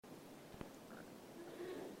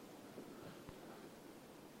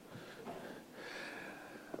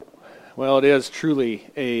Well, it is truly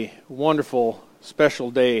a wonderful,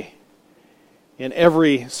 special day in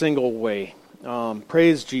every single way.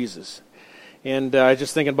 Praise Jesus. And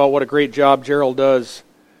just thinking about what a great job Gerald does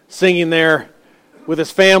singing there with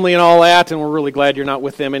his family and all that, and we're really glad you're not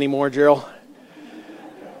with them anymore, Gerald.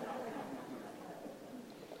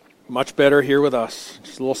 Much better here with us.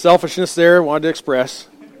 Just a little selfishness there, wanted to express.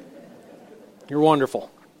 You're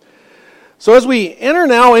wonderful. So as we enter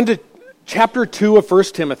now into chapter 2 of 1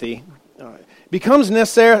 Timothy, it becomes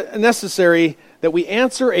necessary that we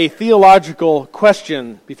answer a theological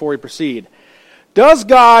question before we proceed. Does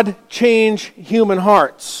God change human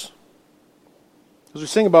hearts? Because we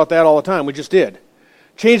sing about that all the time. We just did.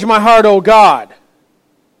 Change my heart, O God.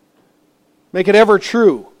 Make it ever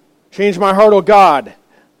true. Change my heart, O God.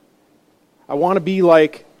 I want to be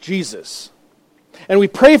like Jesus. And we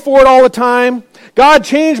pray for it all the time. God,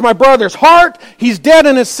 change my brother's heart. He's dead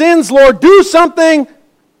in his sins. Lord, do something.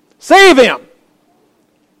 Save him.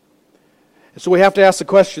 And so we have to ask the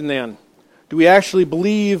question then, do we actually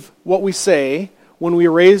believe what we say when we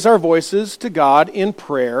raise our voices to God in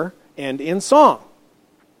prayer and in song?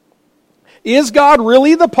 Is God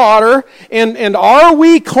really the potter, and are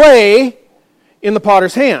we clay in the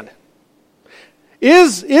potter's hand?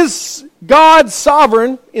 Is God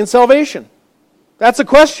sovereign in salvation? That's a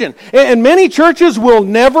question. And many churches will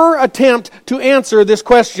never attempt to answer this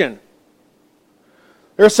question.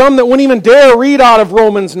 There are some that wouldn't even dare read out of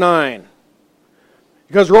Romans 9.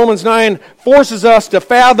 Because Romans 9 forces us to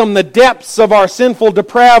fathom the depths of our sinful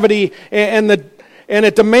depravity, and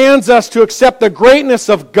it demands us to accept the greatness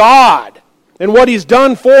of God and what He's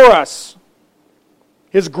done for us.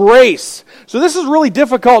 His grace. So this is really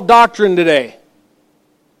difficult doctrine today.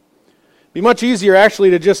 It'd be much easier actually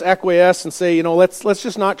to just acquiesce and say, let's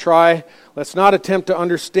just not try. Let's not attempt to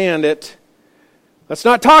understand it. Let's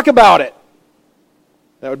not talk about it.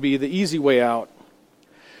 That would be the easy way out.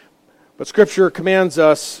 But Scripture commands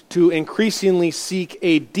us to increasingly seek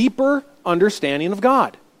a deeper understanding of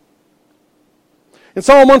God. In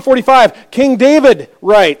Psalm 145, King David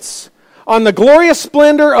writes, "On the glorious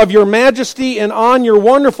splendor of your majesty and on your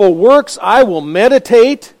wonderful works I will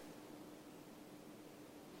meditate."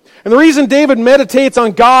 And the reason David meditates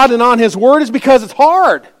on God and on His Word is because it's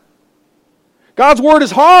hard. God's Word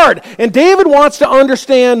is hard, and David wants to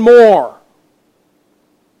understand more.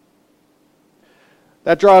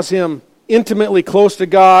 That draws him intimately close to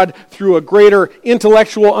God through a greater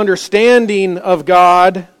intellectual understanding of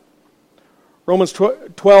God. Romans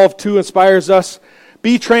 12:2 inspires us,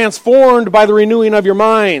 "Be transformed by the renewing of your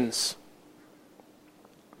minds."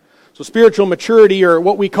 So spiritual maturity, or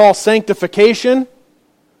what we call sanctification,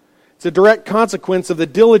 it's a direct consequence of the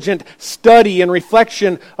diligent study and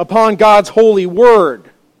reflection upon God's holy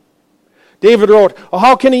word. David wrote,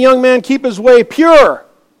 "How can a young man keep his way pure?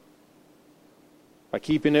 By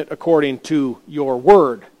keeping it according to your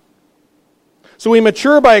word." So we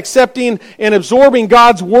mature by accepting and absorbing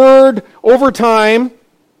God's word over time,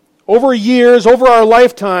 over years, over our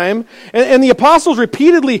lifetime. And the apostles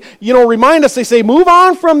repeatedly, remind us, they say, move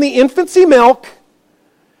on from the infancy milk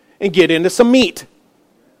and get into some meat.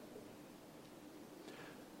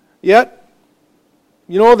 Yet,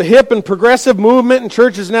 the hip and progressive movement in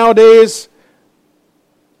churches nowadays,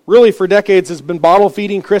 really for decades, has been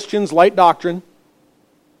bottle-feeding Christians light doctrine.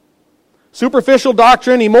 Superficial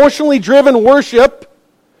doctrine, emotionally driven worship,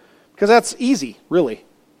 because that's easy, really.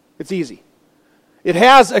 It's easy. It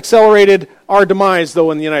has accelerated our demise, though,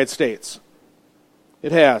 in the United States.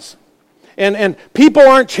 It has. And people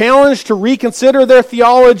aren't challenged to reconsider their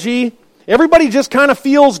theology. Everybody just kind of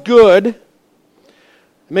feels good. It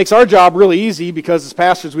makes our job really easy, because as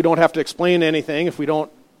pastors we don't have to explain anything if we don't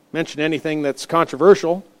mention anything that's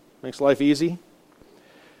controversial. Makes life easy.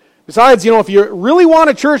 Besides, if you really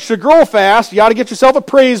want a church to grow fast, you ought to get yourself a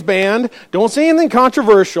praise band. Don't say anything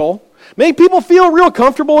controversial. Make people feel real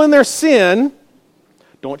comfortable in their sin.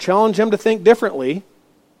 Don't challenge them to think differently.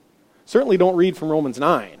 Certainly don't read from Romans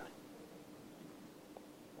 9.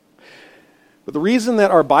 But the reason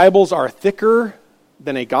that our Bibles are thicker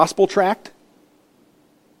than a gospel tract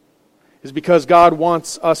is because God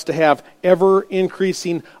wants us to have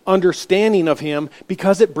ever-increasing understanding of Him,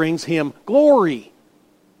 because it brings Him glory.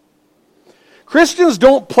 Christians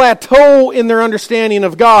don't plateau in their understanding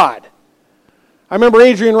of God. I remember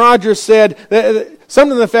Adrian Rogers said that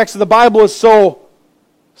something to the effects of the Bible is so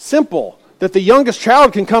simple that the youngest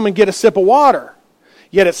child can come and get a sip of water.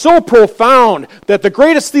 Yet it's so profound that the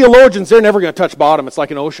greatest theologians, they're never going to touch bottom. It's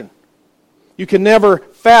like an ocean. You can never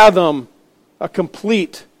fathom a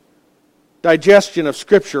complete digestion of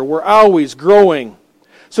Scripture. We're always growing.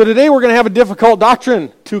 So today we're going to have a difficult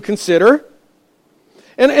doctrine to consider.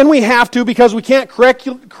 And we have to, because we can't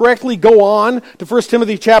correctly go on to 1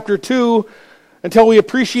 Timothy chapter 2 until we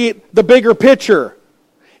appreciate the bigger picture.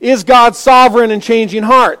 Is God sovereign in changing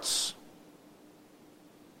hearts?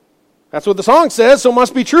 That's what the song says, so it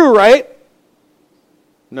must be true, right?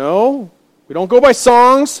 No, we don't go by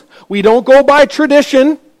songs. We don't go by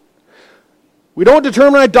tradition. We don't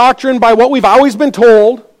determine our doctrine by what we've always been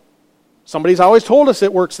told. Somebody's always told us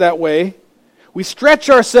it works that way. We stretch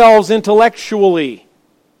ourselves intellectually,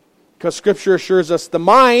 because Scripture assures us the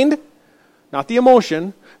mind, not the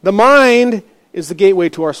emotion, the mind is the gateway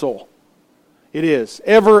to our soul. It is.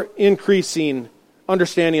 Ever-increasing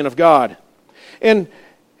understanding of God. And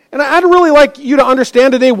I'd really like you to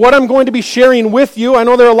understand today what I'm going to be sharing with you. I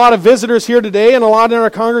know there are a lot of visitors here today and a lot in our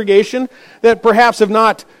congregation that perhaps have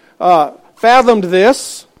not fathomed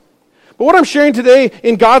this. But what I'm sharing today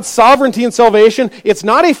in God's sovereignty and salvation, it's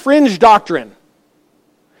not a fringe doctrine.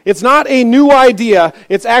 It's not a new idea.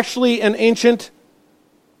 It's actually an ancient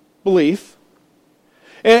belief.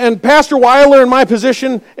 And Pastor Weiler and my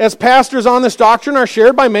position as pastors on this doctrine are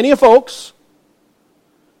shared by many folks.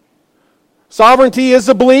 Sovereignty is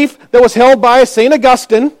a belief that was held by St.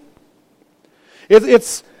 Augustine.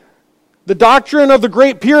 It's the doctrine of the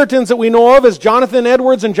great Puritans that we know of as Jonathan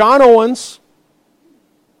Edwards and John Owens.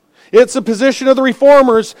 It's the position of the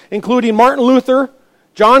Reformers, including Martin Luther,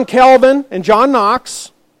 John Calvin, and John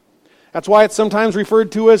Knox. That's why it's sometimes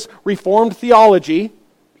referred to as Reformed theology,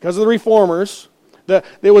 because of the Reformers.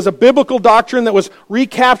 There was a biblical doctrine that was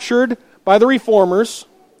recaptured by the Reformers.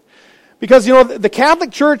 Because, the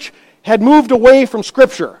Catholic Church had moved away from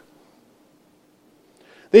Scripture.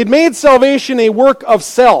 They'd made salvation a work of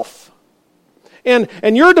self. And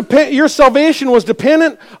your salvation was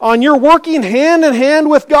dependent on your working hand in hand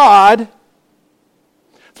with God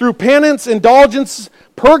through penance, indulgence,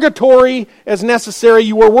 purgatory as necessary.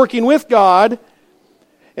 You were working with God.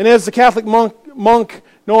 And as the Catholic monk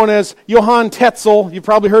known as Johann Tetzel, you've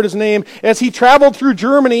probably heard his name, as he traveled through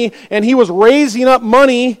Germany and he was raising up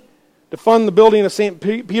money to fund the building of St.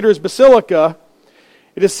 Peter's Basilica,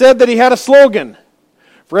 it is said that he had a slogan: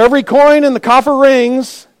 for every coin in the coffer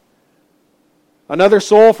rings, another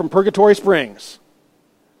soul from purgatory springs.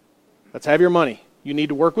 Let's have your money. You need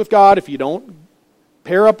to work with God. If you don't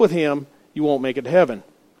pair up with Him, you won't make it to heaven.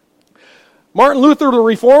 Martin Luther, the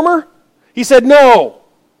Reformer, he said no.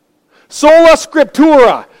 Sola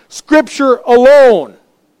Scriptura, Scripture alone.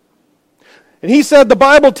 And he said the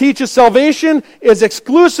Bible teaches salvation is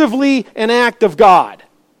exclusively an act of God.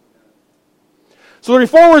 So the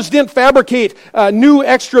Reformers didn't fabricate new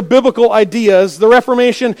extra-biblical ideas. The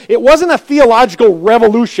Reformation, it wasn't a theological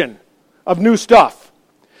revolution of new stuff.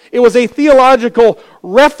 It was a theological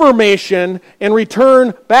reformation and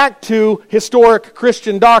return back to historic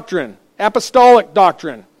Christian doctrine, apostolic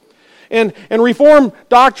doctrine. And Reformed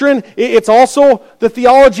doctrine, it's also the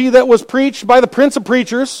theology that was preached by the Prince of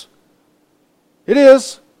Preachers. It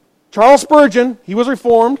is. Charles Spurgeon, he was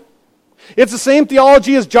Reformed. It's the same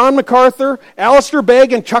theology as John MacArthur, Alistair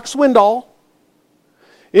Begg, and Chuck Swindoll.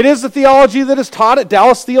 It is the theology that is taught at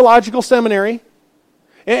Dallas Theological Seminary.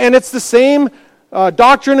 And it's the same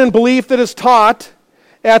doctrine and belief that is taught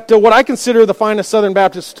at what I consider the finest Southern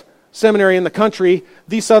Baptist seminary in the country,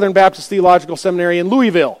 the Southern Baptist Theological Seminary in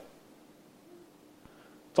Louisville.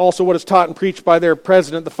 It's also what is taught and preached by their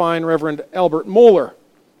president, the fine Reverend Albert Mohler.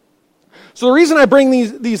 So the reason I bring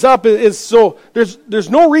these up is so there's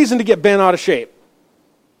no reason to get bent out of shape.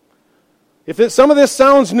 If some of this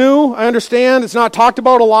sounds new, I understand it's not talked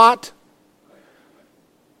about a lot.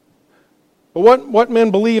 But what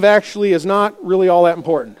men believe actually is not really all that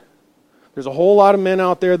important. There's a whole lot of men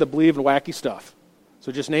out there that believe in wacky stuff.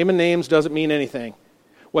 So just naming names doesn't mean anything.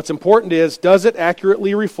 What's important is, does it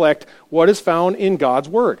accurately reflect what is found in God's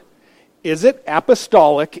Word? Is it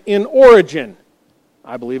apostolic in origin?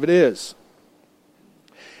 I believe it is.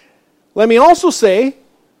 Let me also say,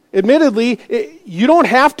 admittedly, you don't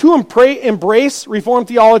have to embrace Reformed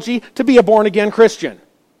theology to be a born-again Christian.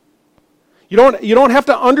 You don't have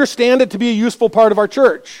to understand it to be a useful part of our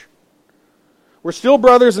church. We're still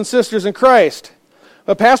brothers and sisters in Christ.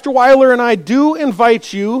 But Pastor Weiler and I do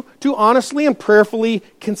invite you to honestly and prayerfully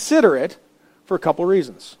consider it for a couple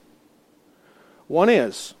reasons. One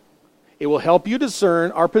is, it will help you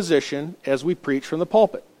discern our position as we preach from the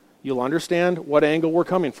pulpit. You'll understand what angle we're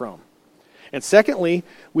coming from. And secondly,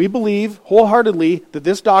 we believe wholeheartedly that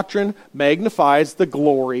this doctrine magnifies the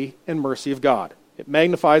glory and mercy of God. It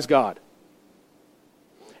magnifies God.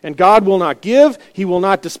 And God will not give, He will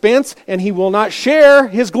not dispense, and He will not share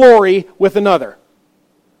His glory with another.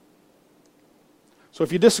 So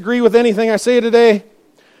if you disagree with anything I say today,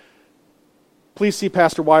 please see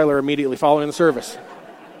Pastor Weiler immediately following the service.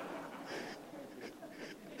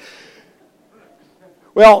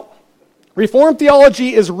 Well, Reformed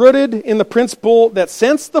theology is rooted in the principle that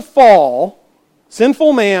since the fall,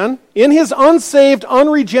 sinful man, in his unsaved,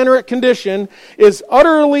 unregenerate condition, is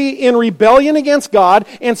utterly in rebellion against God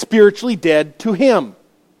and spiritually dead to Him.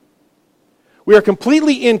 We are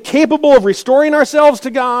completely incapable of restoring ourselves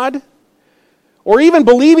to God or even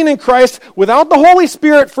believing in Christ without the Holy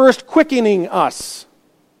Spirit first quickening us.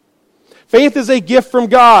 Faith is a gift from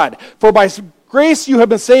God, for by grace you have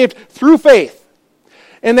been saved through faith.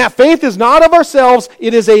 And that faith is not of ourselves,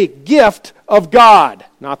 it is a gift of God,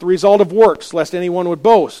 not the result of works, lest anyone would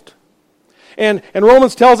boast. And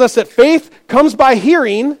Romans tells us that faith comes by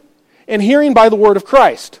hearing, and hearing by the word of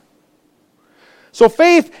Christ. So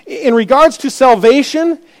faith, in regards to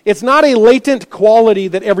salvation, it's not a latent quality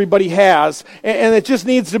that everybody has, and it just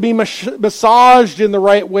needs to be massaged in the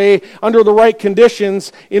right way, under the right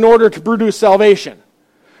conditions, in order to produce salvation.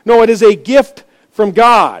 No, it is a gift from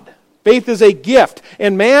God. Faith is a gift,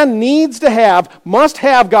 and man must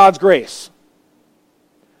have God's grace.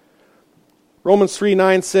 Romans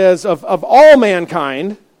 3:9 says, of all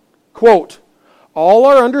mankind, quote, all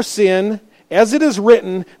are under sin, as it is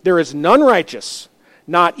written, there is none righteous,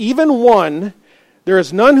 not even one. There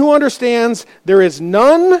is none who understands, there is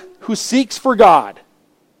none who seeks for God.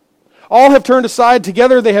 All have turned aside,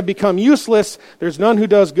 together they have become useless. There's none who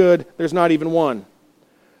does good, there's not even one.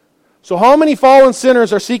 So how many fallen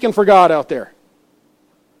sinners are seeking for God out there?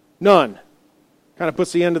 None. Kind of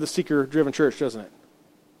puts the end of the seeker-driven church, doesn't it?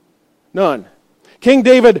 None. King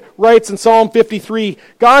David writes in Psalm 53,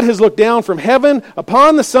 God has looked down from heaven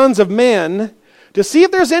upon the sons of men to see if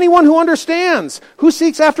there's anyone who understands, who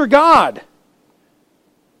seeks after God.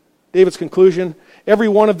 David's conclusion, every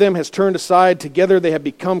one of them has turned aside, together they have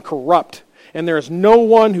become corrupt, and there is no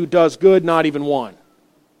one who does good, not even one.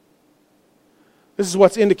 This is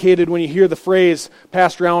what's indicated when you hear the phrase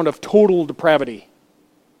passed around of total depravity.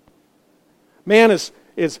 Man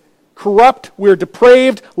is corrupt, we're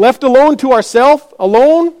depraved, left alone to ourselves,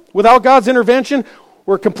 alone, without God's intervention.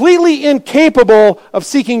 We're completely incapable of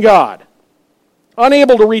seeking God,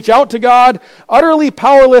 unable to reach out to God, utterly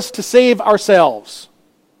powerless to save ourselves.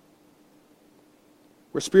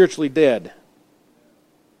 We're spiritually dead.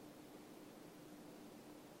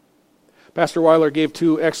 Pastor Weiler gave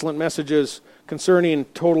 2 excellent messages concerning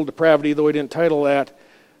total depravity, though he didn't title that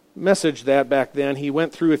message that back then. He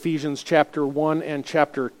went through Ephesians chapter 1 and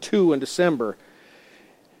chapter 2 in December.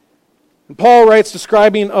 And Paul writes,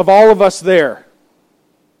 describing of all of us there,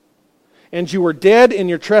 and you were dead in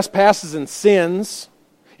your trespasses and sins,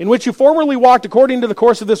 in which you formerly walked according to the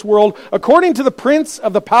course of this world, according to the prince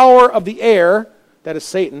of the power of the air, that is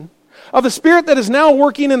Satan, of the spirit that is now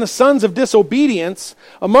working in the sons of disobedience.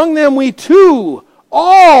 Among them we too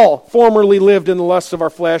all formerly lived in the lusts of our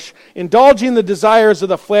flesh, indulging the desires of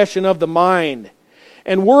the flesh and of the mind,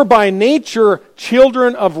 and were by nature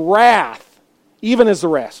children of wrath, even as the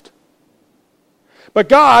rest. But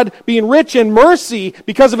God, being rich in mercy,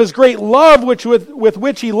 because of His great love with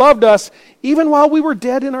which He loved us, even while we were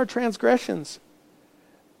dead in our transgressions,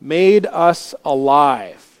 made us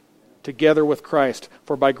alive together with Christ.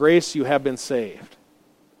 For by grace you have been saved.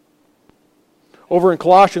 Over in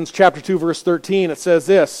Colossians chapter 2, verse 13, it says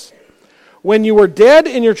this, when you were dead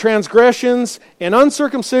in your transgressions and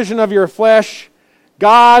uncircumcision of your flesh,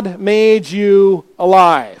 God made you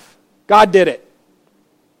alive. God did it.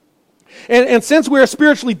 And since we are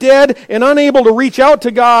spiritually dead and unable to reach out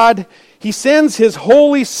to God, He sends His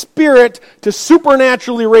Holy Spirit to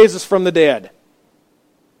supernaturally raise us from the dead.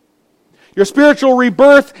 Your spiritual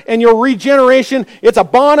rebirth and your regeneration, it's a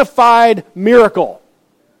bona fide miracle.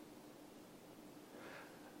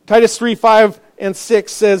 Titus 3:5 and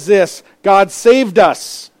 6 says this, God saved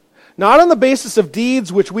us, not on the basis of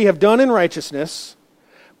deeds which we have done in righteousness,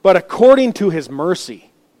 but according to His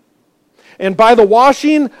mercy, and by the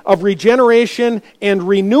washing of regeneration and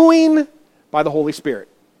renewing by the Holy Spirit,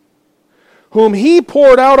 whom He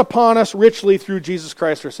poured out upon us richly through Jesus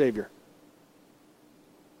Christ our Savior.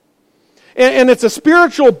 And it's a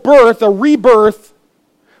spiritual birth, a rebirth,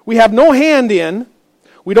 we have no hand in.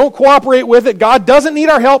 We don't cooperate with it. God doesn't need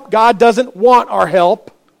our help. God doesn't want our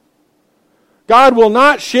help. God will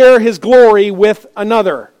not share His glory with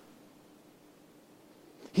another.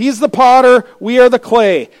 He's the potter, we are the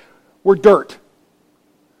clay. We're dirt.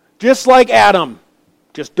 Just like Adam,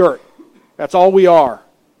 just dirt. That's all we are.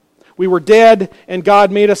 We were dead, and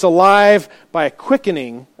God made us alive by a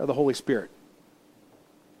quickening of the Holy Spirit.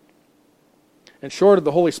 And short of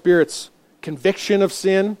the Holy Spirit's conviction of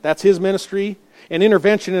sin, that's His ministry, and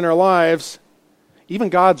intervention in our lives, even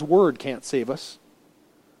God's Word can't save us.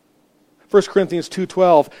 1 Corinthians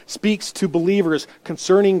 2:12 speaks to believers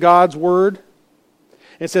concerning God's Word.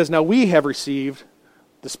 It says, now we have received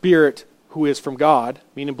the Spirit who is from God,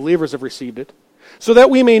 meaning believers have received it, so that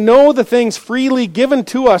we may know the things freely given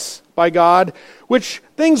to us by God, which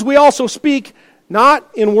things we also speak, not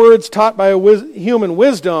in words taught by human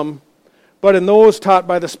wisdom, but in those taught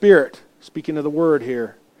by the Spirit. Speaking of the Word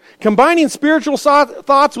here. Combining spiritual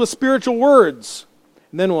thoughts with spiritual words.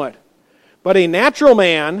 And then what? But a natural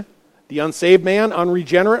man, the unsaved man,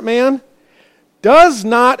 unregenerate man, does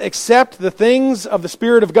not accept the things of the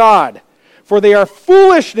Spirit of God, for they are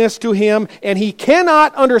foolishness to him, and he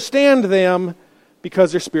cannot understand them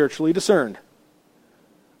because they're spiritually discerned.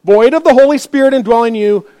 Void of the Holy Spirit indwelling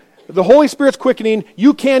you, the Holy Spirit's quickening,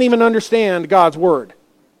 you can't even understand God's Word.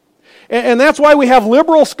 And that's why we have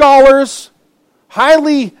liberal scholars,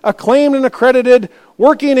 highly acclaimed and accredited,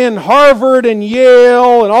 working in Harvard and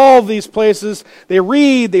Yale and all of these places. They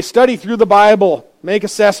read, they study through the Bible, make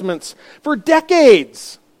assessments for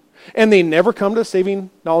decades, and they never come to saving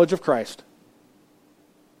knowledge of Christ.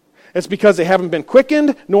 It's because they haven't been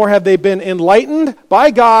quickened, nor have they been enlightened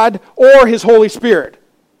by God or His Holy Spirit.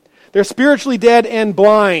 They're spiritually dead and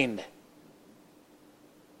blind.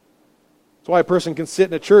 That's why a person can sit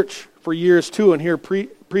in a church for years too and hear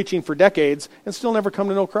preaching for decades and still never come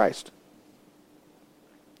to know Christ.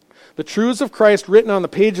 The truths of Christ written on the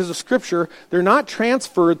pages of Scripture, they're not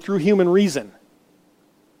transferred through human reason.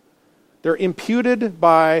 They're imputed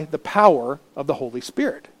by the power of the Holy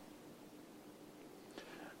Spirit.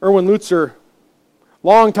 Erwin Lutzer,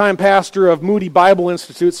 longtime pastor of Moody Bible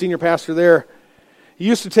Institute, senior pastor there, he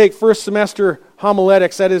used to take first semester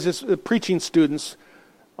homiletics, that is his preaching students,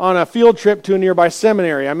 on a field trip to a nearby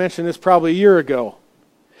seminary. I mentioned this probably a year ago.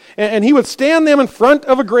 And he would stand them in front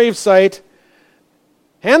of a gravesite,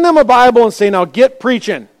 hand them a Bible and say, now get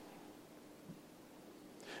preaching.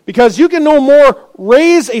 Because you can no more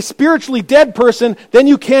raise a spiritually dead person than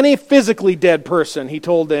you can a physically dead person, he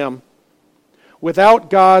told them, without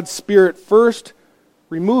God's Spirit first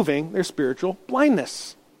removing their spiritual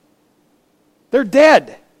blindness. They're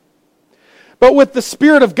dead. But with the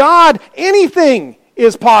Spirit of God, anything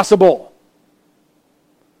is possible.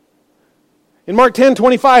 In Mark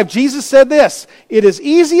 10:25, Jesus said this, "It is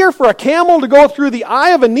easier for a camel to go through the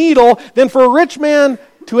eye of a needle than for a rich man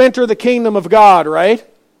to enter the kingdom of God," right?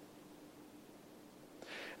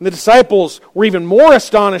 And the disciples were even more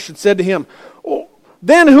astonished and said to him, "Oh,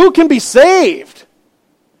 then who can be saved?"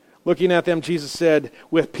 Looking at them, Jesus said,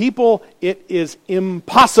 "With people it is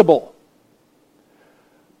impossible.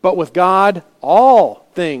 But with God, all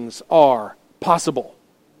things are possible."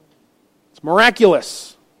 It's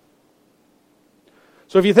miraculous.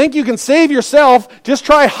 So if you think you can save yourself, just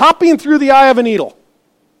try hopping through the eye of a needle.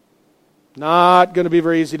 Not going to be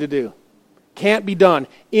very easy to do. Can't be done.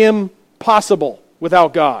 Impossible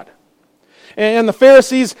without God. And the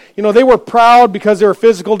Pharisees, they were proud because they were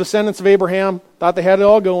physical descendants of Abraham. Thought they had it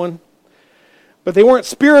all going. But they weren't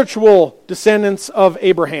spiritual descendants of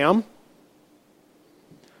Abraham.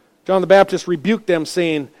 John the Baptist rebuked them,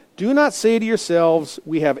 saying, "Do not say to yourselves,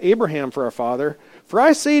 'We have Abraham for our father.' For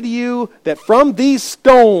I say to you that from these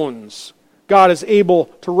stones God is able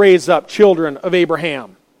to raise up children of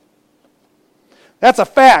Abraham." That's a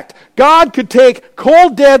fact. God could take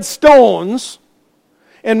cold, dead stones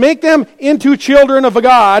and make them into children of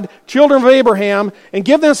God, children of Abraham, and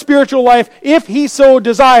give them spiritual life if He so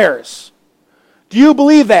desires. Do you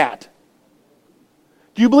believe that?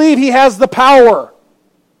 Do you believe He has the power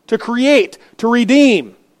to create, to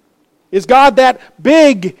redeem? Is God that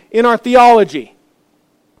big in our theology?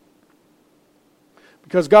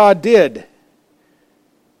 Because God did.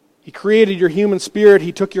 He created your human spirit.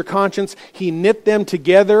 He took your conscience. He knit them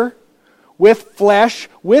together with flesh,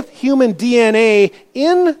 with human DNA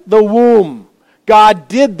in the womb. God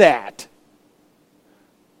did that.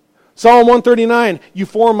 Psalm 139, "You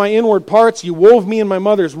formed my inward parts. You wove me in my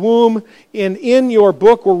mother's womb. And in your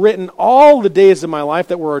book were written all the days of my life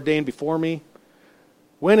that were ordained before me,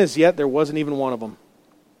 when as yet there wasn't even one of them."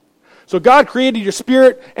 So God created your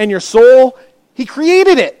spirit and your soul. He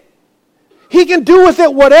created it. He can do with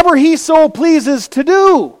it whatever He so pleases to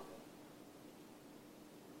do.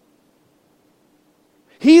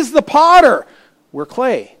 He's the potter. We're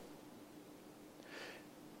clay.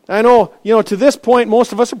 I know, to this point,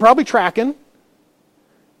 most of us are probably tracking.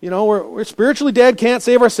 We're spiritually dead, can't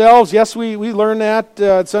save ourselves. Yes, we learn that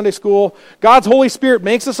at Sunday school. God's Holy Spirit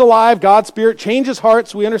makes us alive. God's Spirit changes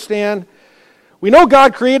hearts, we understand. We know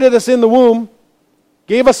God created us in the womb,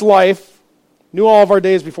 gave us life, knew all of our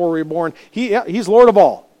days before we were born. He's Lord of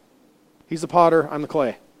all. He's the potter, I'm the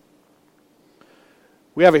clay.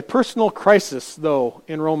 We have a personal crisis, though,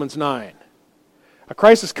 in Romans 9. A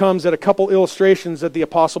crisis comes at a couple illustrations that the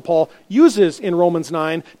Apostle Paul uses in Romans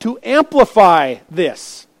 9 to amplify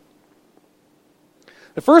this.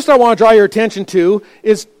 The first I want to draw your attention to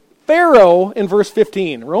is Pharaoh in verse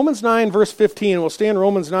 15. Romans 9, verse 15. We'll stay in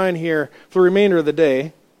Romans 9 here for the remainder of the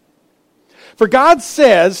day. For God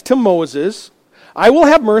says to Moses, I will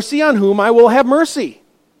have mercy on whom I will have mercy,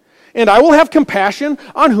 and I will have compassion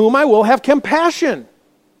on whom I will have compassion.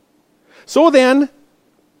 So then,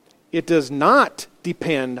 it does not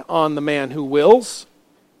depend on the man who wills,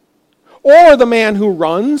 or the man who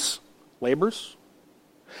runs, labors,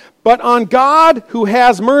 but on God who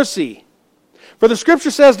has mercy. For the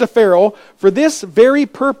Scripture says to Pharaoh, for this very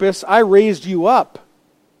purpose I raised you up,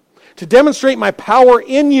 to demonstrate my power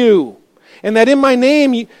in you, and that in my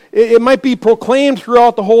name it might be proclaimed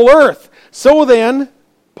throughout the whole earth. So then,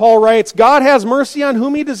 Paul writes, God has mercy on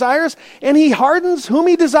whom he desires, and he hardens whom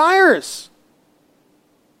he desires.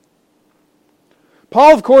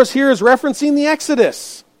 Paul, of course, here is referencing the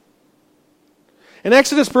Exodus. And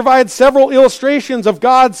Exodus provides several illustrations of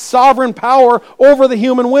God's sovereign power over the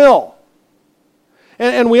human will.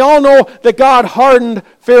 And we all know that God hardened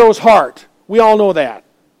Pharaoh's heart. We all know that.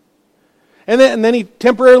 And then he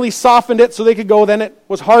temporarily softened it so they could go. Then it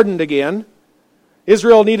was hardened again.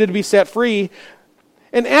 Israel needed to be set free.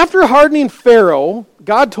 And after hardening Pharaoh,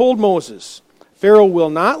 God told Moses, Pharaoh will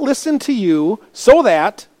not listen to you so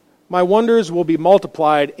that my wonders will be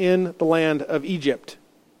multiplied in the land of Egypt.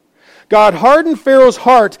 God hardened Pharaoh's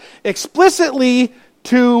heart explicitly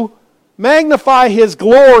to magnify his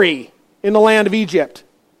glory in the land of Egypt.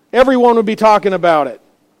 Everyone would be talking about it.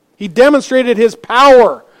 He demonstrated his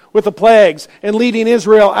power with the plagues and leading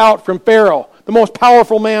Israel out from Pharaoh, the most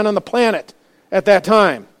powerful man on the planet at that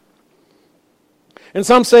time. And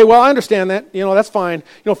some say, well, I understand that. That's fine.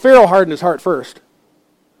 Pharaoh hardened his heart first.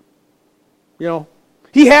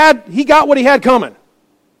 He got what he had coming.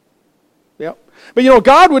 Yep. But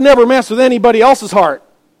God would never mess with anybody else's heart.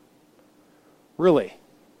 Really.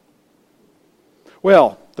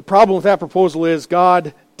 Well, the problem with that proposal is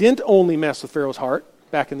God didn't only mess with Pharaoh's heart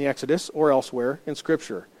back in the Exodus or elsewhere in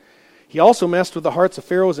Scripture. He also messed with the hearts of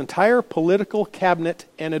Pharaoh's entire political cabinet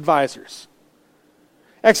and advisors.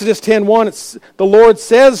 Exodus 10:1, the Lord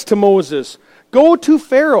says to Moses, go to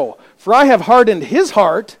Pharaoh, for I have hardened his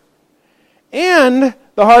heart and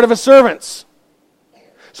the heart of his servants,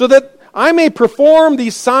 so that I may perform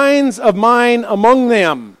these signs of mine among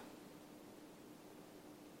them.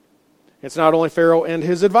 It's not only Pharaoh and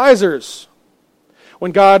his advisors.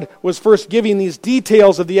 When God was first giving these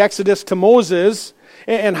details of the Exodus to Moses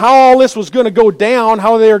and how all this was going to go down,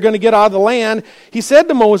 how they were going to get out of the land, he said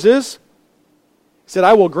to Moses, he said,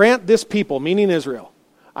 I will grant this people, meaning Israel,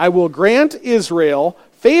 I will grant Israel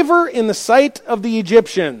favor in the sight of the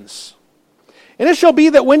Egyptians. And it shall be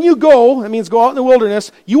that when you go, that means go out in the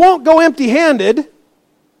wilderness, you won't go empty-handed,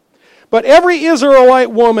 but every Israelite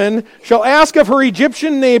woman shall ask of her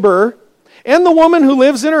Egyptian neighbor and the woman who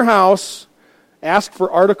lives in her house, ask for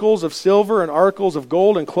articles of silver and articles of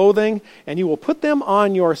gold and clothing, and you will put them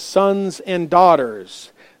on your sons and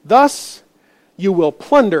daughters. Thus you will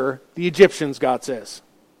plunder the Egyptians, God says.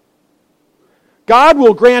 God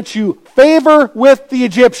will grant you favor with the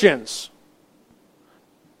Egyptians.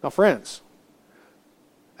 Now, friends,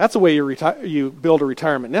 that's the way you build a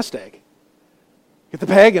retirement nest egg. Get the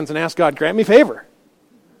pagans and ask God, grant me favor.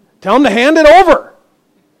 Tell them to hand it over.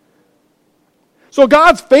 So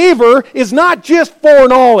God's favor is not just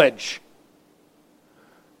foreknowledge.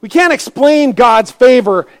 We can't explain God's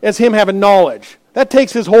favor as him having knowledge. That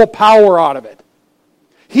takes his whole power out of it.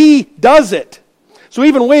 He does it. So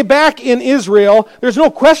even way back in Israel, there's no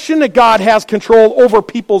question that God has control over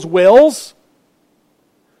people's wills,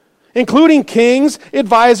 including kings,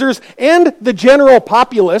 advisors, and the general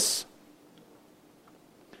populace.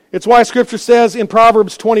 It's why Scripture says in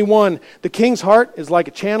Proverbs 21, the king's heart is like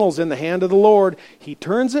a channel in the hand of the Lord. He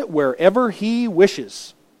turns it wherever he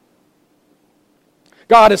wishes.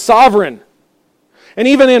 God is sovereign. And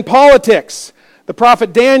even in politics, the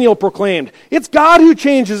prophet Daniel proclaimed, it's God who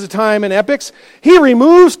changes the time and epochs. He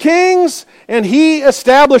removes kings and he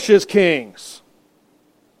establishes kings.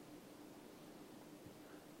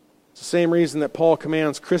 It's the same reason that Paul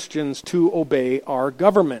commands Christians to obey our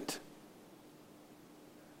government.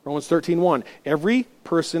 Romans 13:1, every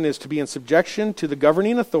person is to be in subjection to the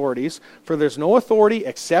governing authorities, for there's no authority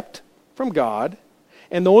except from God,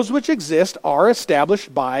 and those which exist are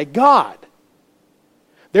established by God.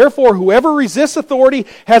 Therefore, whoever resists authority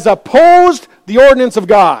has opposed the ordinance of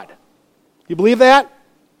God. You believe that?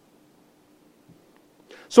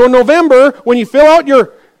 So in November, when you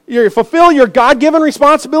fulfill your God-given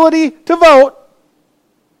responsibility to vote,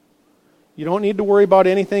 You don't need to worry about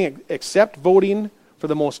anything except voting for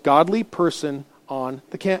the most godly person on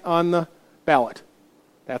the ballot.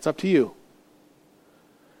 That's up to you.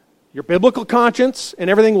 Your biblical conscience and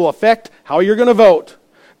everything will affect how you're going to vote.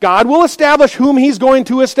 God will establish whom He's going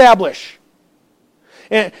to establish.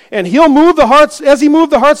 And He'll move the hearts, as He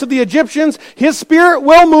moved the hearts of the Egyptians, His Spirit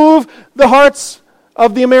will move the hearts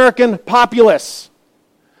of the American populace.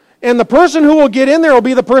 And the person who will get in there will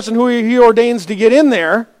be the person who He ordains to get in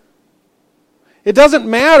there. It doesn't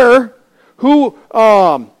matter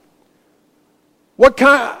how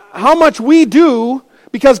much we do,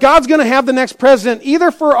 because God's going to have the next president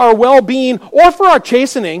either for our well-being or for our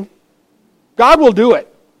chastening. God will do it.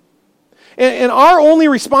 And our only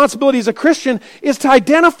responsibility as a Christian is to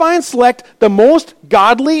identify and select the most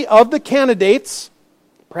godly of the candidates.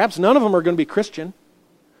 Perhaps none of them are going to be Christian,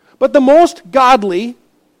 but the most godly.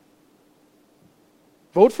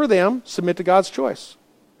 Vote for them, submit to God's choice.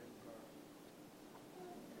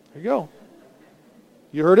 There you go.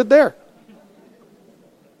 You heard it there.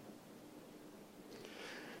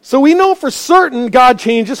 So we know for certain God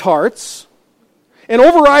changes hearts and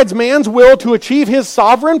overrides man's will to achieve His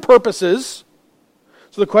sovereign purposes.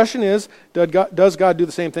 So the question is, does God do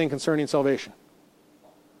the same thing concerning salvation?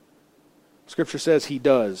 Scripture says He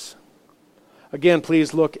does. Again,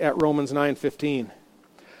 please look at Romans 9:15.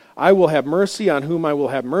 I will have mercy on whom I will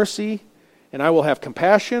have mercy, and I will have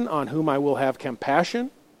compassion on whom I will have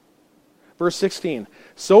compassion. Verse 16.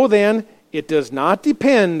 So then, it does not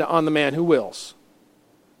depend on the man who wills,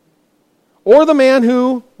 or the man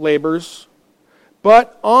who labors,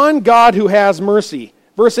 but on God who has mercy.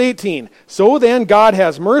 Verse 18. So then, God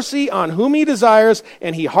has mercy on whom He desires,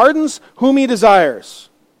 and He hardens whom He desires.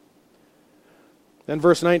 Then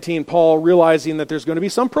verse 19, Paul, realizing that there's going to be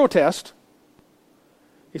some protest,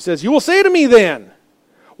 he says, you will say to me then,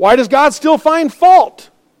 why does God still find fault?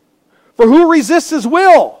 For who resists His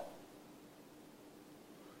will?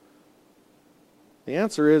 The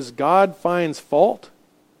answer is God finds fault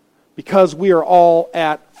because we are all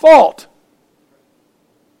at fault.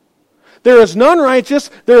 There is none righteous.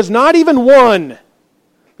 There is not even one.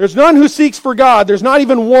 There's none who seeks for God. There's not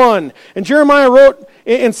even one. And Jeremiah wrote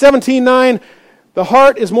in 17:9, the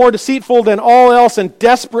heart is more deceitful than all else and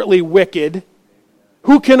desperately wicked.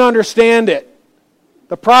 Who can understand it?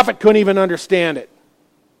 The prophet couldn't even understand it.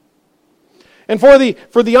 And for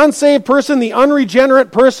the unsaved person, the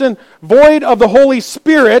unregenerate person, void of the Holy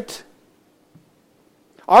Spirit,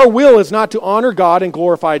 our will is not to honor God and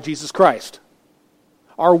glorify Jesus Christ.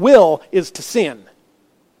 Our will is to sin.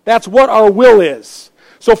 That's what our will is.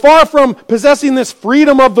 So far from possessing this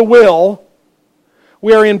freedom of the will,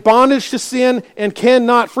 we are in bondage to sin and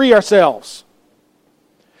cannot free ourselves.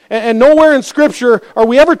 And nowhere in Scripture are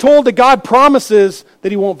we ever told that God promises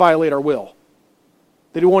that He won't violate our will,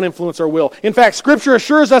 that He won't influence our will. In fact, Scripture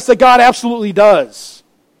assures us that God absolutely does.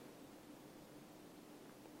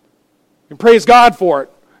 And praise God for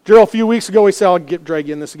it. Gerald, a few weeks ago, he said, I'll drag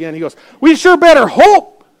you in this again. He goes, we sure better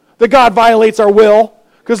hope that God violates our will,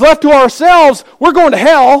 because left to ourselves, we're going to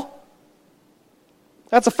hell.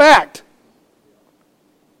 That's a fact.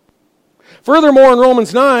 Furthermore, in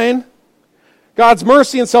Romans 9, God's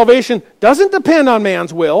mercy and salvation doesn't depend on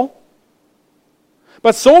man's will,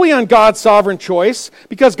 but solely on God's sovereign choice,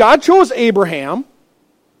 because God chose Abraham.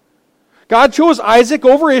 God chose Isaac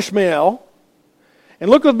over Ishmael. And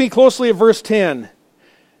look with me closely at verse 10.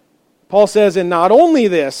 Paul says, and not only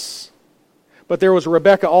this, but there was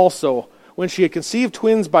Rebekah also, when she had conceived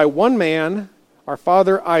twins by one man, our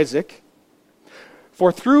father Isaac.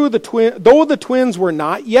 For though the twins were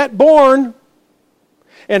not yet born,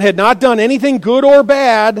 and had not done anything good or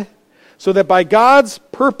bad, so that by God's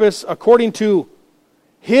purpose, according to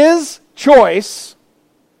His choice,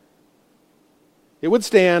 it would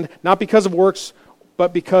stand, not because of works,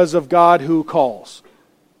 but because of God who calls.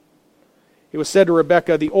 It was said to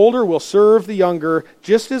Rebekah, the older will serve the younger,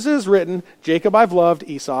 just as it is written, Jacob I've loved,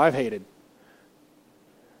 Esau I've hated.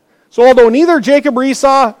 So although neither Jacob or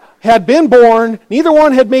Esau had been born, neither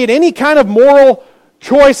one had made any kind of moral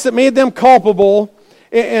choice that made them culpable,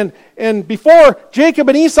 and before Jacob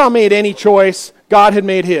and Esau made any choice, God had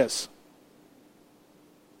made His.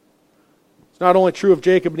 It's not only true of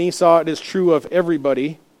Jacob and Esau, it is true of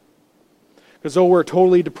everybody. Because though we're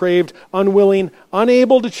totally depraved, unwilling,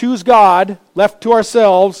 unable to choose God, left to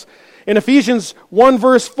ourselves, in Ephesians 1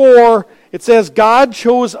 verse 4, it says, God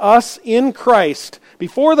chose us in Christ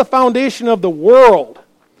before the foundation of the world,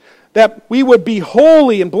 that we would be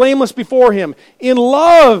holy and blameless before Him. In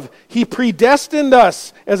love, He predestined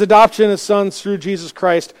us as adoption as sons through Jesus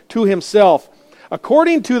Christ to Himself,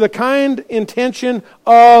 according to the kind intention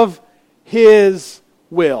of His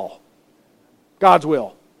will. God's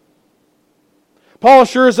will. Paul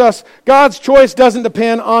assures us God's choice doesn't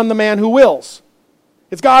depend on the man who wills.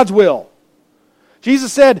 It's God's will.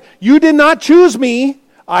 Jesus said, "You did not choose me,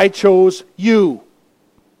 I chose you."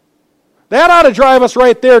 That ought to drive us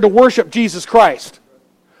right there to worship Jesus Christ,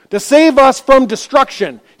 to save us from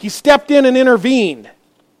destruction. He stepped in and intervened.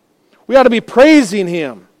 We ought to be praising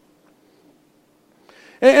Him.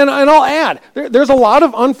 And I'll add, there's a lot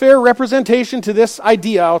of unfair representation to this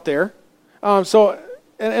idea out there.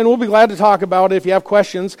 And we'll be glad to talk about it if you have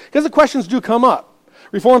questions, because the questions do come up.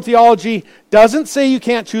 Reformed theology doesn't say you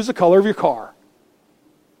can't choose the color of your car.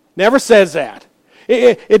 Never says that.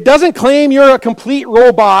 It doesn't claim you're a complete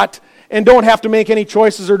robot and don't have to make any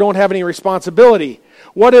choices or don't have any responsibility.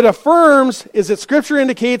 What it affirms is that Scripture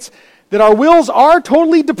indicates that our wills are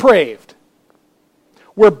totally depraved.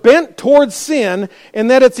 We're bent towards sin,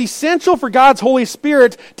 and that it's essential for God's Holy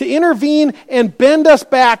Spirit to intervene and bend us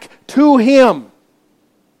back to Him.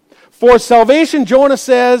 For salvation, Jonah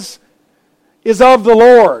says, is of the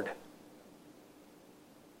Lord.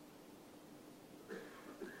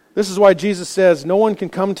 This is why Jesus says, "No one can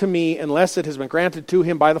come to me unless it has been granted to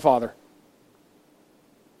him by the Father."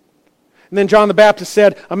 And then John the Baptist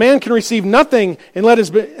said, "A man can receive nothing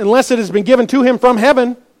unless it has been given to him from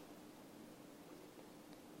heaven."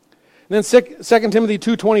 And then 2 Timothy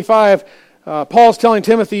 2:25, Paul's telling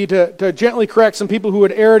Timothy to gently correct some people who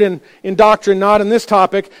had erred in doctrine, not in this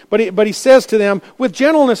topic, but he says to them, "With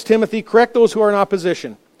gentleness, Timothy, correct those who are in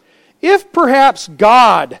opposition, if perhaps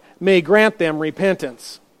God may grant them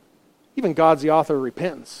repentance." Even God's the author of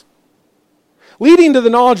repentance. "Leading to the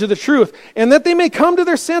knowledge of the truth, and that they may come to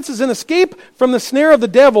their senses and escape from the snare of the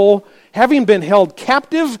devil, having been held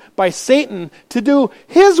captive by Satan to do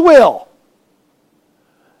his will."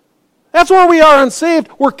 That's where we are unsaved.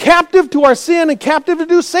 We're captive to our sin and captive to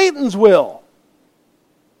do Satan's will.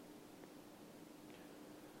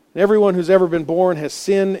 Everyone who's ever been born has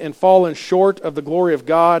sinned and fallen short of the glory of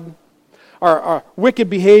God. Our wicked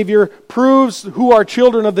behavior proves who are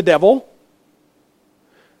children of the devil.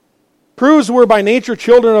 Proves we're by nature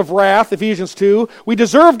children of wrath, Ephesians 2. We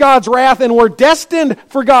deserve God's wrath and we're destined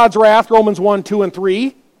for God's wrath, Romans 1, 2, and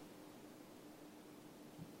 3.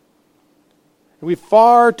 We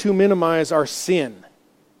far too minimize our sin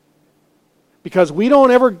because we don't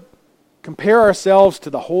ever compare ourselves to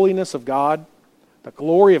the holiness of God, the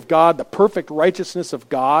glory of God, the perfect righteousness of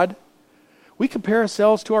God. We compare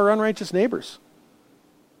ourselves to our unrighteous neighbors.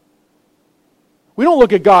 We don't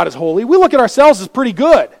look at God as holy. We look at ourselves as pretty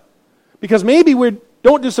good because maybe we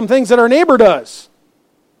don't do some things that our neighbor does.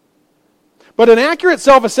 But an accurate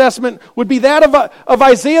self-assessment would be that of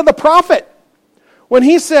Isaiah the prophet. When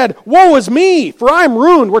he said, "Woe is me, for I am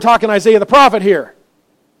ruined," we're talking Isaiah the prophet here.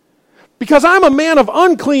 "Because I'm a man of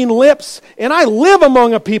unclean lips, and I live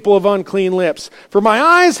among a people of unclean lips. For my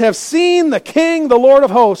eyes have seen the King, the Lord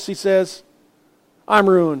of hosts," he says. I'm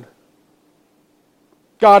ruined.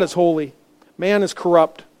 God is holy. Man is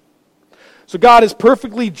corrupt. So God is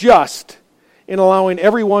perfectly just in allowing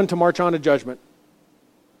everyone to march on to judgment.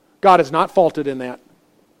 God is not faulted in that.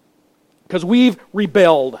 Because we've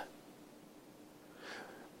rebelled.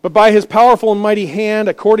 But by His powerful and mighty hand,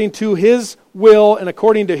 according to His will and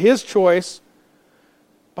according to His choice,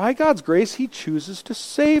 by God's grace, He chooses to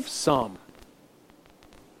save some.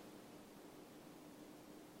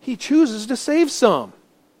 He chooses to save some.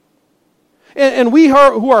 And we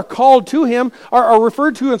who are called to Him are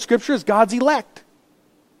referred to in Scripture as God's elect.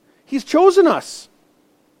 He's chosen us.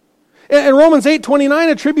 And Romans 8:29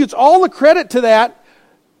 attributes all the credit to that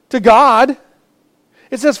to God.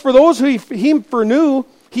 It says, "For those who He foreknew,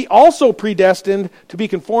 He also predestined to be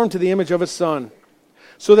conformed to the image of His Son,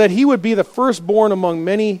 so that He would be the firstborn among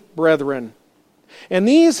many brethren. And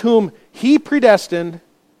these whom He predestined,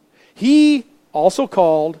 He also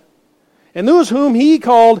called. And those whom He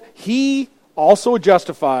called, He also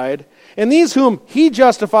justified. And these whom He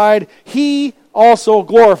justified, He also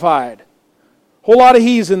glorified." Whole lot of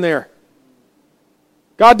He's in there.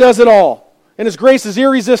 God does it all. And His grace is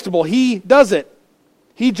irresistible. He does it.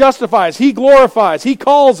 He justifies. He glorifies. He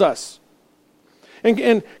calls us.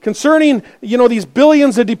 And concerning, these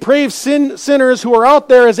billions of depraved sinners who are out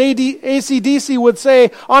there, as AC/DC would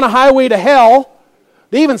say, on a highway to hell,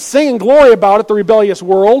 they even sing in glory about it, the rebellious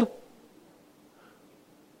world.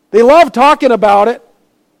 They love talking about it.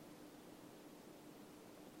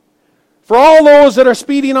 For all those that are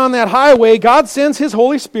speeding on that highway, God sends His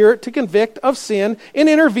Holy Spirit to convict of sin and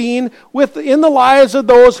intervene in the lives of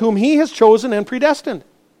those whom He has chosen and predestined.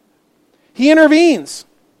 He intervenes.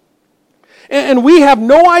 And we have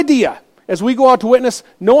no idea, as we go out to witness,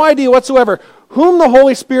 no idea whatsoever whom the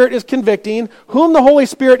Holy Spirit is convicting, whom the Holy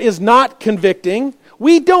Spirit is not convicting.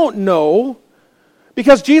 We don't know.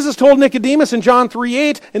 Because Jesus told Nicodemus in John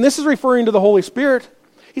 3:8, and this is referring to the Holy Spirit,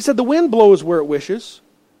 he said, the wind blows where it wishes,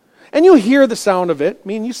 and you hear the sound of it. I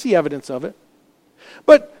mean, you see evidence of it.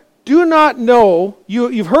 But do not know,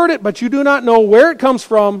 you've heard it, but you do not know where it comes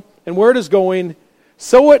from and where it is going.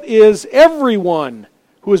 So it is everyone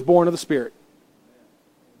who is born of the Spirit.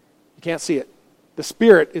 You can't see it. The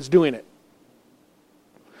Spirit is doing it.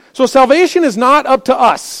 So salvation is not up to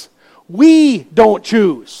us. We don't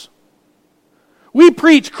choose. We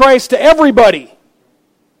preach Christ to everybody.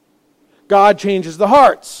 God changes the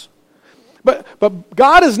hearts. But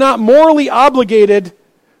God is not morally obligated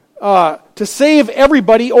to save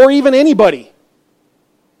everybody or even anybody.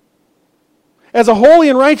 As a holy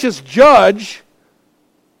and righteous judge,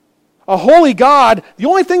 a holy God, the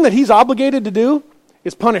only thing that He's obligated to do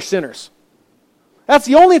is punish sinners. That's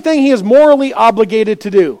the only thing He is morally obligated to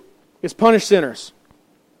do, is punish sinners.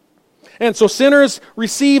 And so sinners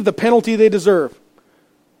receive the penalty they deserve.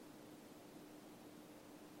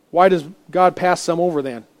 Why does God pass some over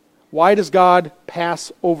then? Why does God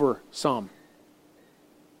pass over some?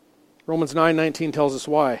 Romans 9:19 tells us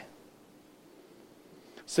why.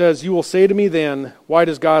 It says, you will say to me then, why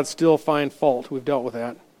does God still find fault? We've dealt with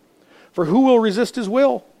that. For who will resist His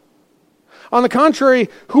will? On the contrary,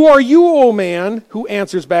 who are you, O man, who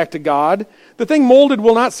answers back to God? The thing molded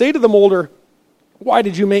will not say to the molder, why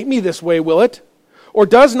did you make me this way, will it? Or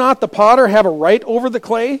does not the potter have a right over the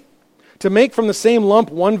clay, to make from the same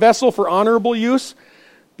lump one vessel for honorable use,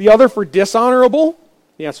 the other for dishonorable?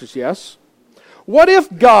 The answer is yes. What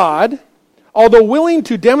if God, although willing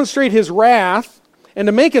to demonstrate His wrath and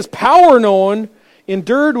to make His power known,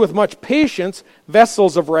 endured with much patience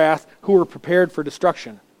vessels of wrath who were prepared for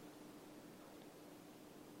destruction?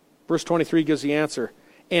 Verse 23 gives the answer.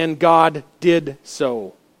 And God did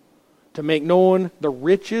so, to make known the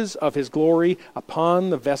riches of His glory upon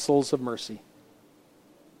the vessels of mercy,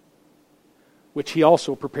 which He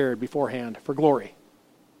also prepared beforehand for glory.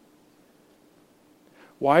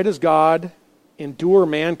 Why does God endure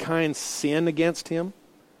mankind's sin against Him,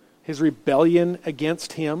 his rebellion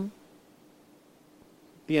against Him,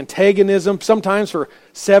 the antagonism? Sometimes for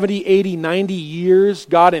 70, 80, 90 years,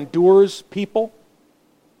 God endures people.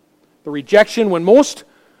 The rejection when most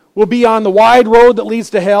will be on the wide road that leads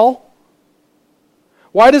to hell.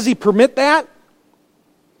 Why does He permit that?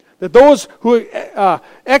 That those who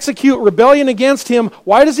execute rebellion against Him,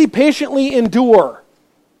 why does He patiently endure?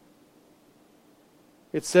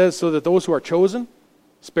 It says so that those who are chosen,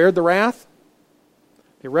 spared the wrath,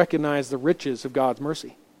 they recognize the riches of God's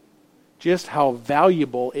mercy. Just how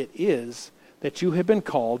valuable it is that you have been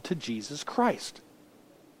called to Jesus Christ.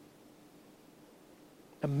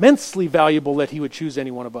 Immensely valuable that He would choose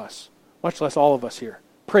any one of us, much less all of us here.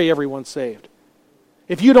 Pray everyone's saved.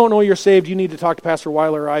 If you don't know you're saved, you need to talk to Pastor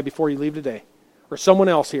Weiler or I before you leave today, or someone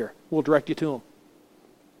else here. We'll direct you to him.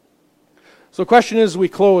 So the question is, as we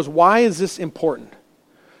close, why is this important?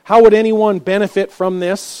 How would anyone benefit from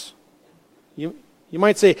this? You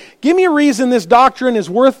might say, give me a reason this doctrine is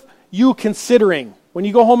worth you considering when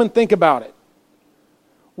you go home and think about it.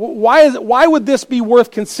 Why would this be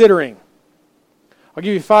worth considering? I'll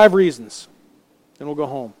give you 5 reasons, and we'll go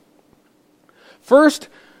home. First,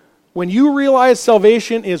 when you realize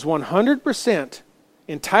salvation is 100%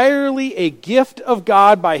 entirely a gift of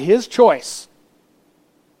God by His choice,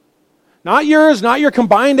 not yours, not your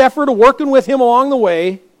combined effort of working with Him along the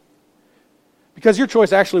way, because your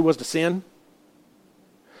choice actually was to sin,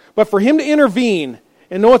 but for Him to intervene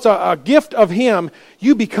and know it's a gift of Him,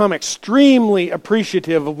 you become extremely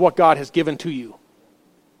appreciative of what God has given to you.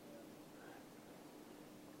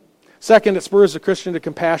 Second, it spurs the Christian to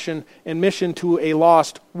compassion and mission to a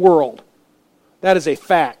lost world. That is a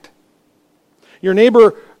fact. Your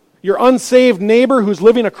neighbor, your unsaved neighbor who's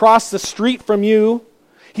living across the street from you,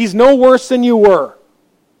 he's no worse than you were.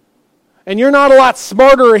 And you're not a lot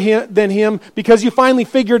smarter than him because you finally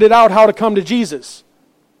figured it out how to come to Jesus.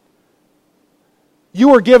 You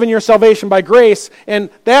were given your salvation by grace, and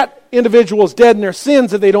that individual is dead in their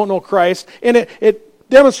sins if they don't know Christ, and it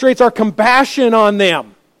demonstrates our compassion on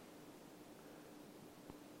them.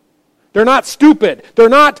 They're not stupid. They're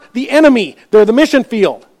not the enemy. They're the mission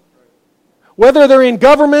field. Whether they're in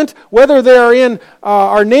government, whether they're in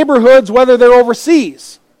our neighborhoods, whether they're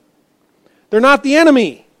overseas. They're not the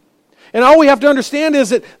enemy. And all we have to understand is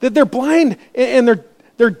that they're blind and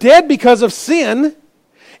they're dead because of sin,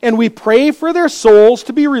 and we pray for their souls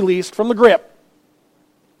to be released from the grip.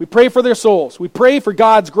 We pray for their souls. We pray for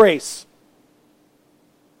God's grace.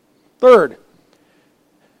 Third,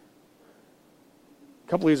 a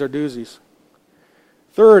couple of these are doozies.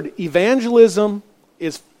 Third, evangelism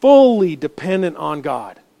is fully dependent on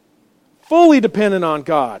God. Fully dependent on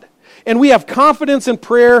God. And we have confidence in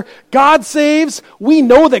prayer. God saves. We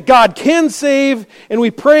know that God can save. And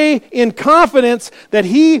we pray in confidence that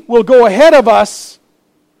He will go ahead of us,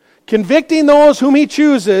 convicting those whom He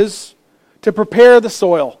chooses to prepare the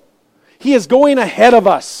soil. He is going ahead of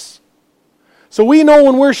us. So we know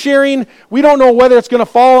when we're sharing, we don't know whether it's going to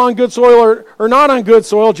fall on good soil or not on good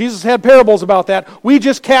soil. Jesus had parables about that. We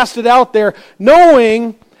just cast it out there,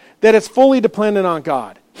 knowing that it's fully dependent on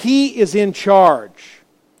God. He is in charge.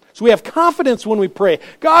 So we have confidence when we pray.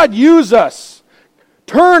 God, use us.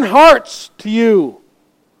 Turn hearts to you.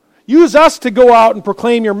 Use us to go out and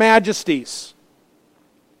proclaim your majesties.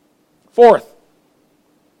 Fourth,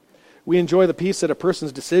 we enjoy the peace that a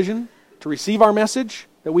person's decision to receive our message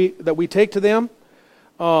that we take to them.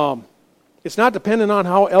 It's not dependent on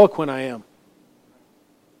how eloquent I am.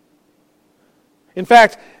 In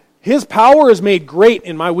fact, His power is made great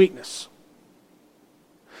in my weakness.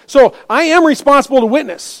 So I am responsible to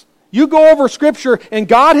witness. You go over Scripture, and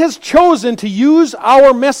God has chosen to use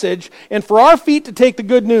our message and for our feet to take the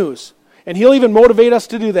good news. And He'll even motivate us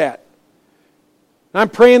to do that. I'm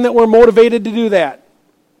praying that we're motivated to do that.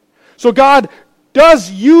 So God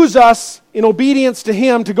does use us in obedience to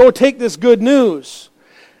Him to go take this good news.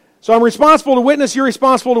 So I'm responsible to witness, you're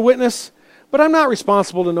responsible to witness, but I'm not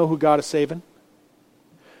responsible to know who God is saving.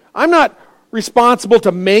 I'm not responsible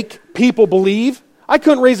to make people believe. I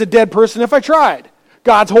couldn't raise a dead person if I tried.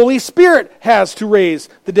 God's Holy Spirit has to raise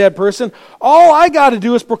the dead person. All I got to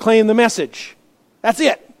do is proclaim the message. That's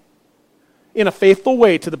it. In a faithful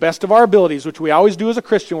way to the best of our abilities, which we always do as a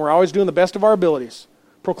Christian. We're always doing the best of our abilities.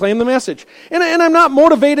 Proclaim the message. And I'm not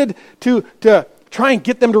motivated to try and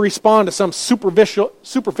get them to respond to some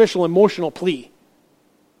superficial emotional plea.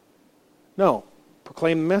 No.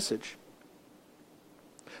 Proclaim the message.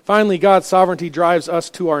 Finally, God's sovereignty drives us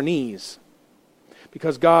to our knees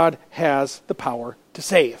because God has the power to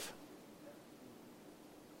save.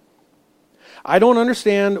 I don't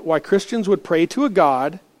understand why Christians would pray to a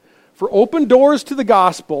God for open doors to the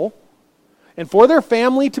gospel and for their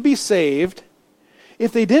family to be saved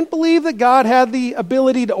if they didn't believe that God had the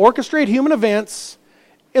ability to orchestrate human events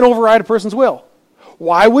and override a person's will.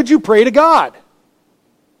 Why would you pray to God?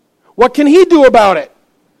 What can He do about it?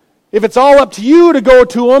 If it's all up to you to go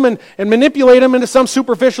to Him and manipulate Him into some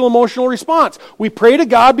superficial emotional response. We pray to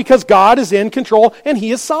God because God is in control and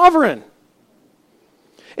He is sovereign.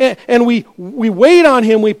 And we wait on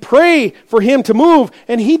Him, we pray for Him to move,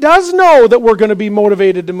 and He does know that we're going to be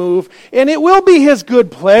motivated to move, and it will be His good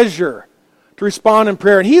pleasure to respond in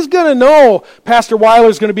prayer. And He's going to know Pastor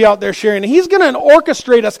Weiler's going to be out there sharing, and He's going to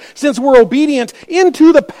orchestrate us, since we're obedient,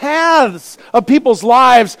 into the paths of people's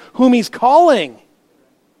lives whom He's calling.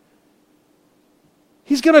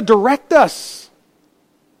 He's going to direct us.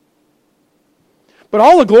 But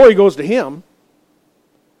all the glory goes to Him.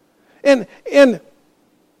 And if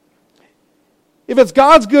it's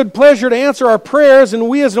God's good pleasure to answer our prayers and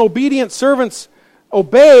we as obedient servants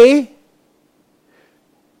obey,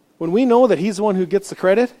 when we know that He's the one who gets the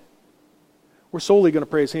credit, we're solely going to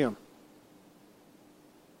praise Him.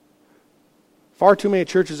 Far too many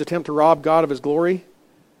churches attempt to rob God of His glory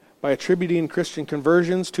by attributing Christian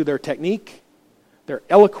conversions to their technique, their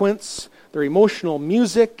eloquence, their emotional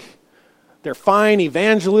music, their fine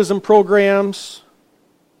evangelism programs,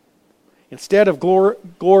 instead of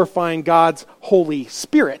glorifying God's Holy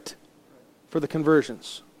Spirit for the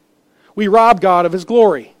conversions. We rob God of His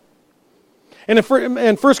glory. And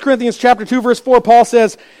in 1 Corinthians chapter 2, verse 4, Paul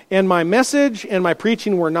says, "And my message and my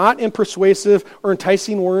preaching were not in persuasive or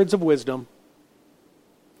enticing words of wisdom,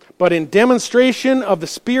 but in demonstration of the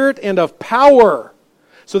Spirit and of power,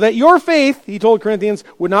 so that your faith," he told Corinthians,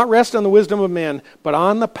 "would not rest on the wisdom of men, but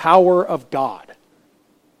on the power of God."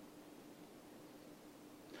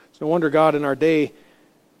 It's no wonder God in our day,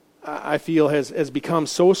 I feel, has become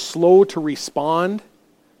so slow to respond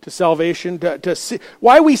to salvation. To see,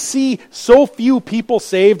 why we see so few people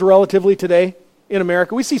saved relatively today in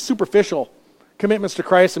America. We see superficial commitments to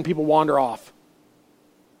Christ and people wander off.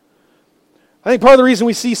 I think part of the reason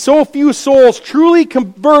we see so few souls truly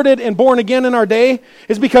converted and born again in our day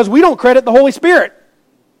is because we don't credit the Holy Spirit.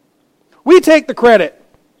 We take the credit.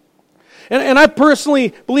 And I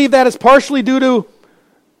personally believe that is partially due to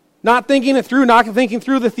not thinking through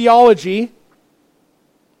the theology.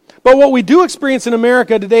 But what we do experience in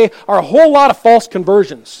America today are a whole lot of false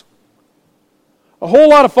conversions. A whole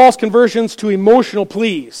lot of false conversions to emotional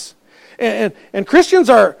pleas. And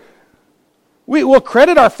Christians we will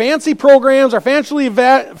credit our fancy programs, our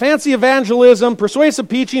fancy evangelism, persuasive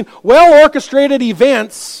preaching, well-orchestrated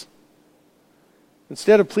events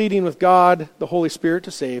instead of pleading with God, the Holy Spirit,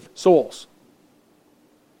 to save souls.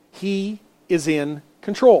 He is in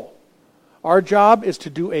control. Our job is to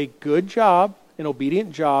do a good job, an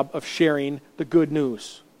obedient job of sharing the good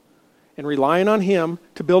news and relying on Him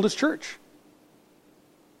to build His church.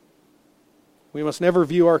 We must never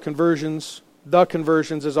view our conversions, the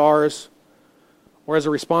conversions, as ours or as a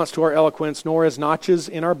response to our eloquence, nor as notches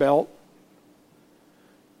in our belt.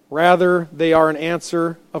 Rather, they are an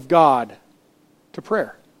answer of God to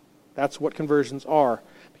prayer. That's what conversions are.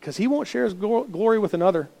 Because He won't share His glory with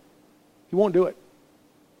another. He won't do it.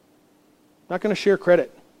 Not going to share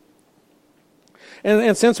credit.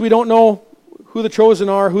 And since we don't know who the chosen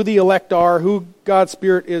are, who the elect are, who God's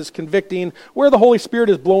Spirit is convicting, where the Holy Spirit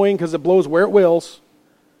is blowing, because it blows where it wills,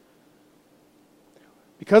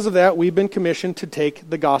 because of that, we've been commissioned to take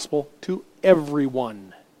the gospel to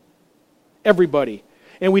everyone. Everybody.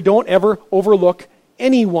 And we don't ever overlook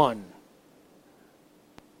anyone.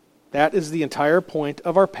 That is the entire point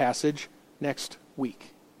of our passage next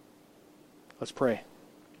week. Let's pray.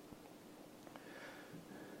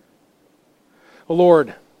 O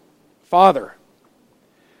Lord, Father,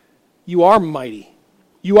 You are mighty.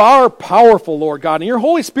 You are powerful, Lord God, and Your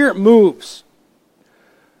Holy Spirit moves.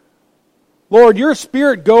 Lord, Your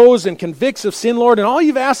Spirit goes and convicts of sin, Lord, and all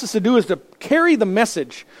You've asked us to do is to carry the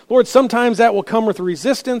message. Lord, sometimes that will come with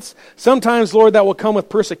resistance. Sometimes, Lord, that will come with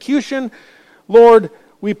persecution. Lord,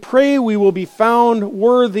 we pray we will be found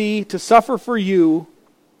worthy to suffer for You,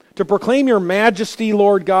 to proclaim Your majesty,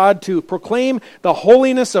 Lord God, to proclaim the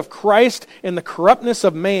holiness of Christ and the corruptness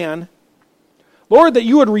of man. Lord, that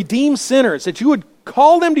You would redeem sinners, that You would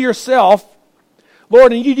call them to Yourself,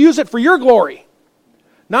 Lord, and You'd use it for Your glory.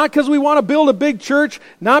 Not because we want to build a big church,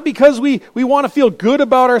 not because we want to feel good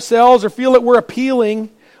about ourselves or feel that we're appealing.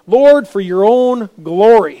 Lord, for Your own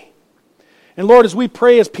glory. And Lord, as we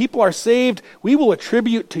pray, as people are saved, we will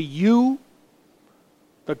attribute to You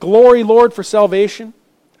the glory, Lord, for salvation.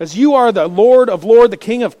 As You are the Lord of Lords, the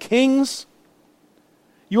King of Kings.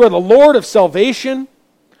 You are the Lord of salvation.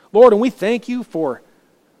 Lord, and we thank You for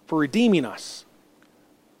redeeming us.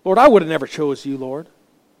 Lord, I would have never chose You, Lord.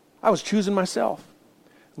 I was choosing myself.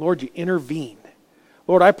 Lord, You intervened.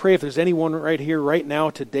 Lord, I pray if there's anyone right here, right now,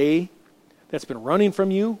 today, that's been running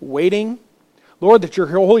from You, waiting, Lord, that Your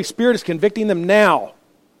Holy Spirit is convicting them now.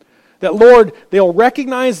 That, Lord, they'll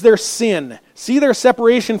recognize their sin, see their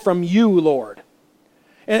separation from You, Lord.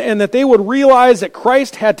 And that they would realize that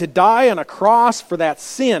Christ had to die on a cross for that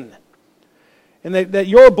sin. And that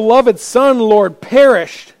Your beloved Son, Lord,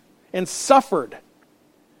 perished and suffered. And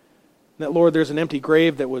that, Lord, there's an empty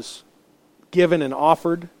grave that was given and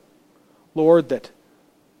offered. Lord, that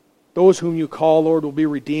those whom You call, Lord, will be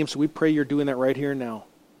redeemed. So we pray You're doing that right here and now.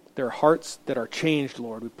 There are hearts that are changed,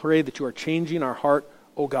 Lord. We pray that You are changing our heart,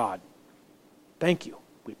 O God. Thank You.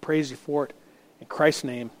 We praise You for it. In Christ's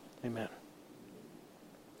name, amen.